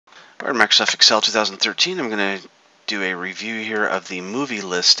Or Microsoft Excel 2013, I'm going to do a review here of the Movie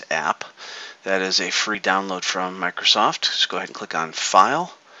List app. That is a free download from Microsoft. Just go ahead and click on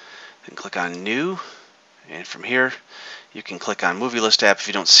File, then click on New, and from here you can click on Movie List app. If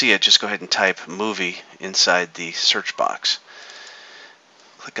you don't see it, just go ahead and type Movie inside the search box.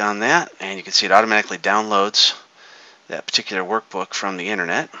 Click on that, and you can see it automatically downloads that particular workbook from the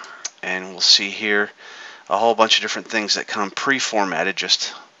internet. And we'll see here a whole bunch of different things that come pre-formatted,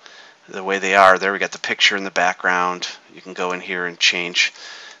 just the way they are. There we got the picture in the background. You can go in here and change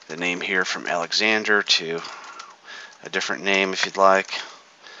the name here from Alexander to a different name if you'd like.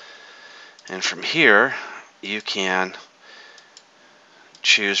 And from here you can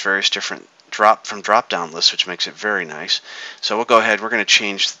choose various different drop-down lists, which makes it very nice. So we'll go ahead, we're going to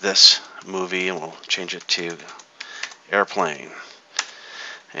change this movie and we'll change it to Airplane.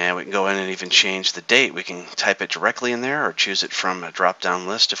 And we can go in and even change the date. We can type it directly in there or choose it from a drop-down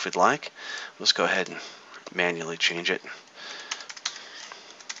list if we'd like. Let's go ahead and manually change it.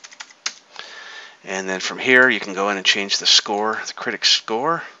 And then from here you can go in and change the score, the critic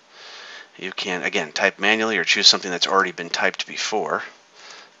score. You can, again, type manually or choose something that's already been typed before.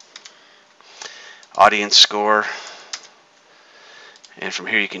 Audience score. And from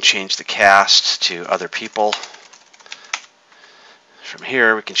here you can change the cast to other people. From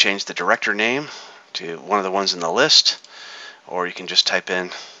here we can change the director name to one of the ones in the list, or you can just type in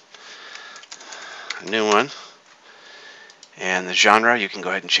a new one. And the genre, you can go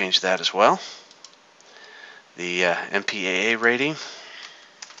ahead and change that as well. The MPAA rating.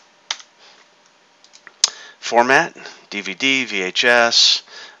 Format, DVD, VHS,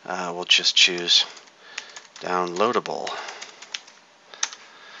 we'll just choose downloadable.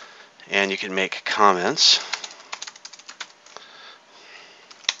 And you can make comments.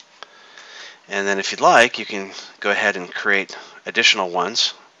 And then if you'd like, you can go ahead and create additional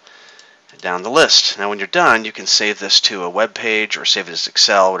ones down the list. Now when you're done, you can save this to a web page or save it as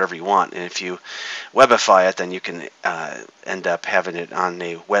Excel, whatever you want. And if you webify it, then you can end up having it on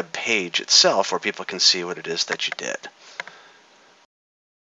a web page itself where people can see what it is that you did.